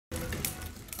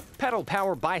Pedal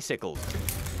Power Bicycles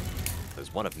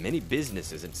is one of many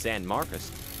businesses in San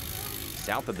Marcos,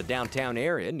 south of the downtown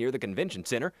area near the convention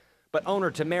center. But owner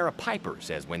Tamara Piper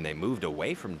says when they moved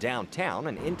away from downtown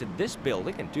and into this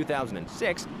building in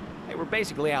 2006, they were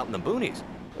basically out in the boonies.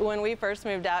 When we first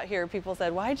moved out here, people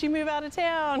said, "Why'd you move out of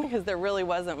town?" Because there really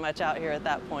wasn't much out here at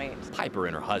that point. Piper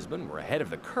and her husband were ahead of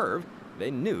the curve.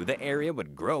 They knew the area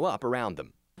would grow up around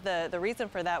them. The reason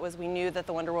for that was we knew that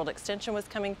the Wonderworld extension was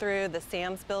coming through, the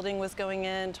Sam's building was going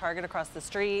in, Target across the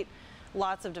street,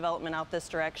 lots of development out this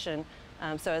direction.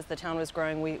 So as the town was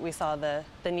growing, we saw the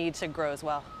need to grow as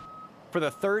well. For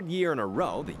the third year in a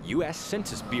row, the U.S.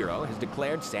 Census Bureau has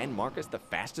declared San Marcos the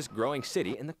fastest growing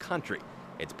city in the country.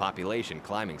 Its population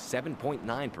climbing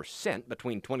 7.9%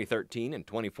 between 2013 and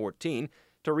 2014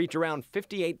 to reach around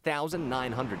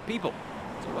 58,900 people.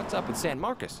 So what's up with San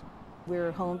Marcos?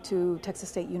 We're home to Texas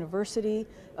State University,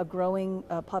 a growing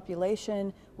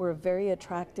population. We're a very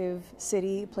attractive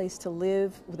city, place to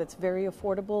live that's very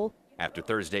affordable. After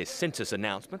Thursday's census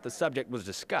announcement, the subject was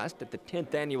discussed at the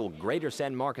 10th annual Greater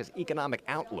San Marcos Economic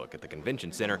Outlook at the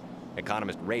Convention Center.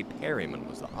 Economist Ray Perryman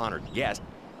was the honored guest.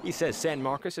 He says San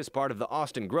Marcos is part of the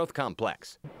Austin Growth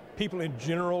Complex. People in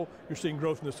general, you're seeing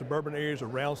growth in the suburban areas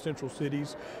around central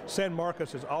cities. San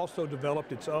Marcos has also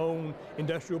developed its own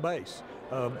industrial base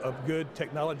of good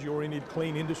technology-oriented,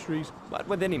 clean industries. But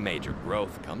with any major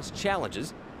growth comes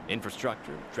challenges: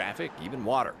 infrastructure, traffic, even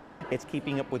water. It's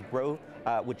keeping up with growth,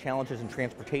 with challenges in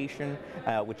transportation,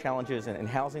 with challenges in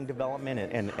housing development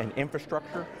and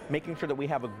infrastructure, making sure that we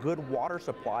have a good water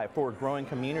supply for a growing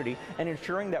community, and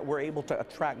ensuring that we're able to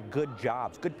attract good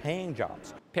jobs, good paying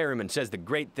jobs. Perryman says the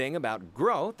great thing about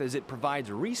growth is it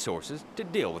provides resources to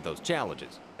deal with those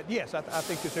challenges. Yes, I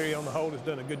think this area on the whole has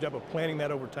done a good job of planning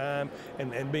that over time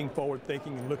and being forward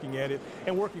thinking and looking at it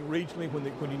and working regionally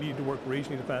when you need to work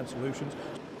regionally to find solutions.